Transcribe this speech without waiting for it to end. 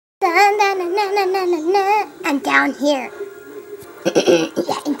I'm down here.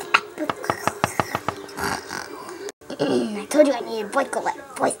 I told you I needed voice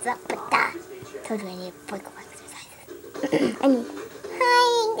up, but I told you I needed vocal exercises.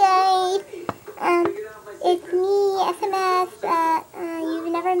 Hi guys. It's me, SMS.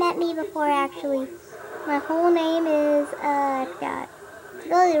 You've never met me before, actually. My whole name is, I forgot. It's a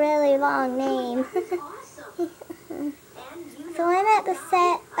really, really long name. So I'm at the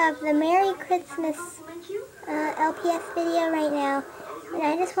set of the Merry Christmas LPS video right now. And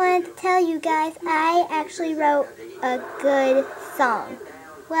I just wanted to tell you guys, I actually wrote a good song.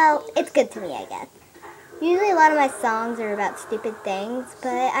 Well, it's good to me, I guess. Usually a lot of my songs are about stupid things, but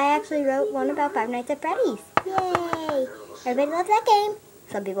I actually wrote one about Five Nights at Freddy's. Yay! Everybody loves that game.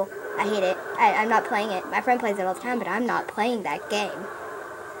 Some people. I hate it. I'm not playing it. My friend plays it all the time, but I'm not playing that game.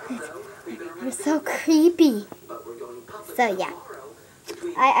 It's so creepy. So yeah.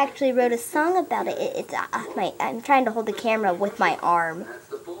 I actually wrote a song about it. I'm trying to hold the camera with my arm.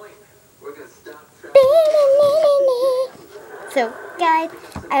 So guys,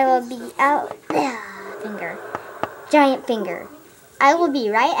 I will be out. Finger. Giant finger. I will be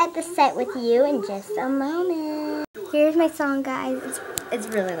right at the set with you in just a moment. Here's my song, guys. It's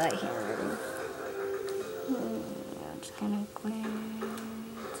really light handwritten. I'm just gonna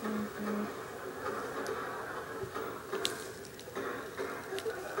glance over.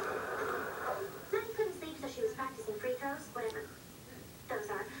 Couldn't sleep, so she was practicing free throws, whatever those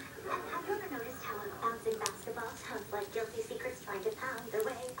are. Have you ever noticed how bouncing basketball sounds like guilty secrets trying to pound their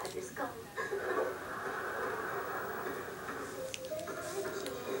way out of your skull?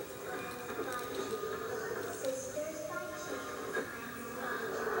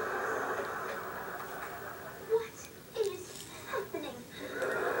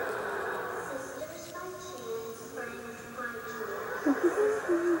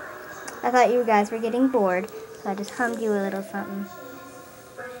 I thought you guys were getting bored, so I just hummed you a little something.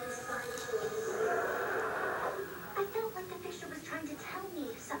 I felt like the picture was trying to tell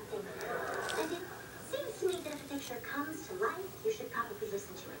me something. And it seems to me that if a picture comes to life, you should probably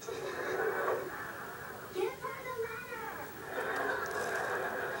listen to it. Give her the letter!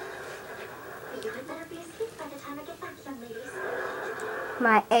 You had better be asleep by the time I get back, young ladies.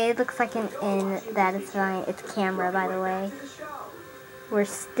 My A looks like an N. That is fine. It's camera, by the way. We're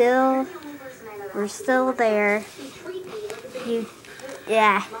still there. You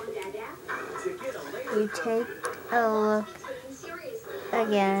take a look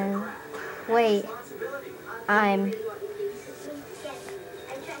again. Wait, I'm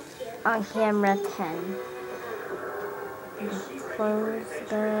on camera 10. Just close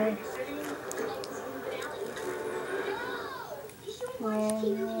the.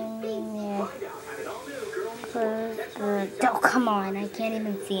 Oh, come on, I can't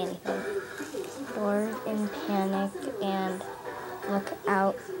even see anything. Doors in panic and look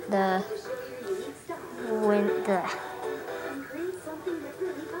out the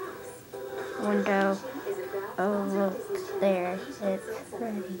window. Oh, look, there, it's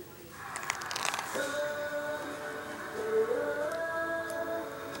Freddy.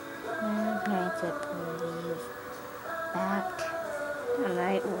 Nights at Freddy's. Back to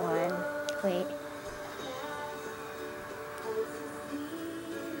night 1. Wait.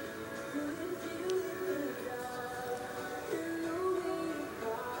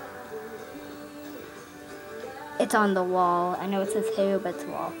 It's on the wall. I know it says who, but it's a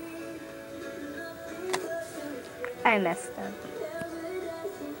wall. I messed up.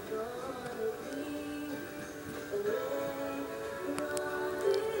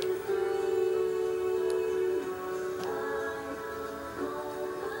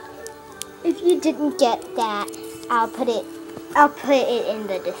 If you didn't get that, I'll put it in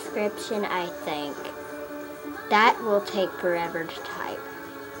the description, I think. That will take forever to type.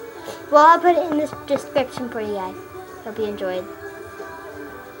 Well, I'll put it in the description for you guys. Hope you enjoyed.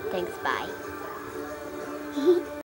 Thanks, bye.